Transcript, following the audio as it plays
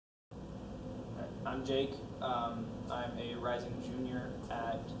I'm Jake. I'm a rising junior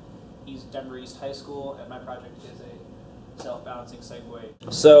at Denver East High School, and my project is a self-balancing Segway.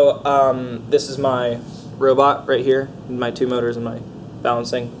 So this is my robot right here, my two motors and my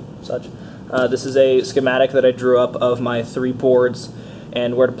balancing such. This is a schematic that I drew up of my 3 boards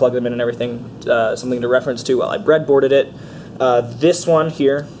and where to plug them in and everything, something to reference to while I breadboarded it. This one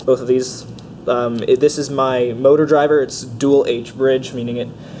here, both of these, this is my motor driver. It's dual H bridge, meaning it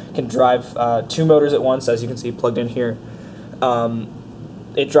can drive 2 motors at once, as you can see plugged in here.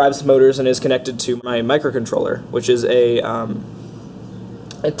 It drives motors and is connected to my microcontroller, which is a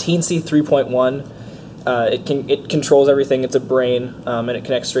Teensy 3.1. It controls everything. It's a brain, and it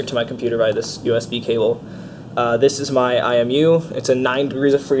connects straight to my computer via this USB cable. This is my IMU. It's a 9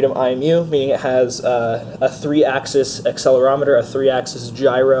 degrees of freedom IMU, meaning it has a 3-axis accelerometer, a 3-axis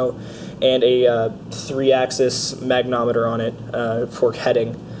gyro, and a 3-axis magnometer on it for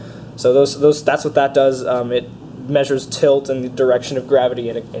heading. So that's what that does. It measures tilt and the direction of gravity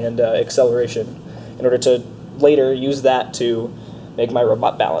and acceleration in order to later use that to make my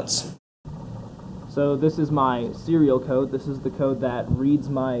robot balance. So this is my serial code. This is the code that reads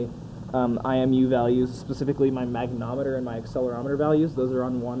my IMU values, specifically my magnometer and my accelerometer values. Those are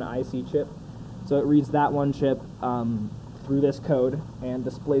on one IC chip. So it reads that one chip through this code and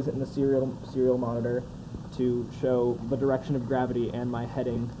displays it in the serial monitor to show the direction of gravity and my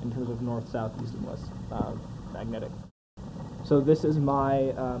heading in terms of north, south, east, and west magnetic. So this is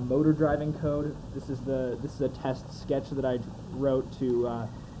my motor driving code. This is a test sketch that I wrote to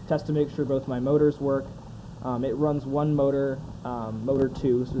test to make sure both my motors work. It runs one motor, motor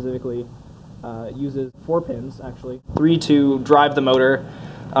 2 specifically, uses 4 pins actually. 3 to drive the motor,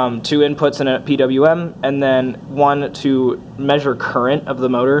 2 inputs and a PWM, and then 1 to measure current of the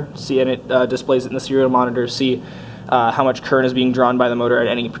motor, and it displays it in the serial monitor to see how much current is being drawn by the motor at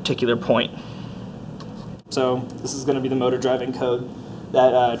any particular point. So this is going to be the motor driving code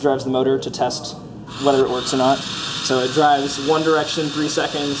that drives the motor to test whether it works or not. So it drives one direction 3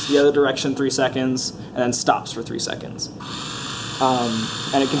 seconds, the other direction 3 seconds, and then stops for 3 seconds.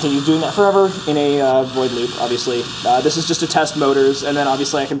 And it continues doing that forever in a void loop, obviously. This is just to test motors, and then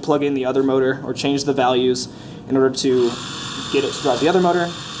obviously I can plug in the other motor or change the values in order to get it to drive the other motor,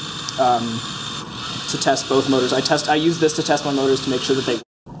 to test both motors. I use this to test my motors to make sure that they work.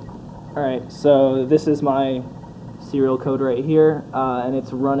 Alright, so this is my serial code right here, and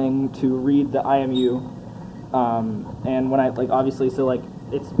it's running to read the IMU. And when obviously, so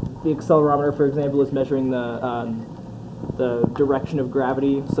it's the accelerometer, for example, is measuring the direction of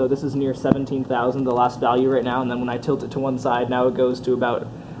gravity. So this is near 17,000, the last value right now, and then when I tilt it to one side, now it goes to about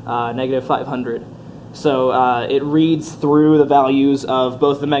 -500. So it reads through the values of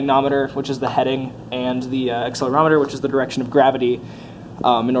both the magnometer, which is the heading, and the accelerometer, which is the direction of gravity,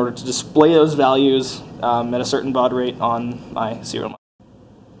 in order to display those values at a certain baud rate on my serial monitor.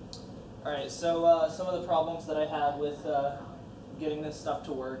 Alright, so some of the problems that I had with getting this stuff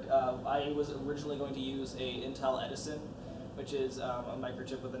to work, I was originally going to use a Intel Edison, which is a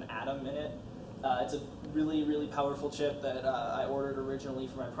microchip with an atom in it. It's a really, really powerful chip that I ordered originally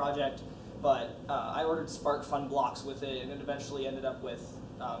for my project, but I ordered SparkFun blocks with it, and it eventually ended up with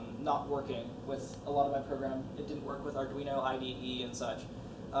not working with a lot of my program. It didn't work with Arduino, IDE, and such.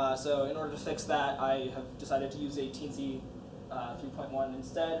 So in order to fix that, I have decided to use a Teensy 3.1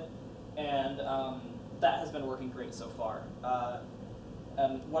 instead, and that has been working great so far.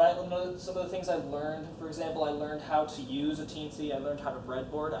 Some of the things I've learned, for example, I learned how to use a Teensy. I learned how to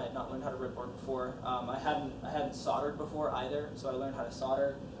breadboard. I had not learned how to breadboard before. I hadn't soldered before either, so I learned how to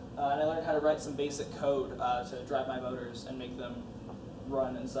solder. And I learned how to write some basic code to drive my motors and make them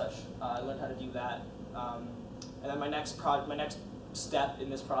run and such. I learned how to do that. And then my next step in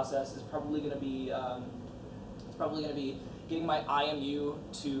this process is probably going to be getting my IMU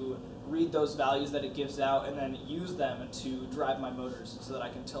to read those values that it gives out and then use them to drive my motors so that I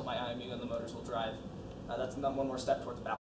can tilt my IMU and the motors will drive. That's one more step towards balance.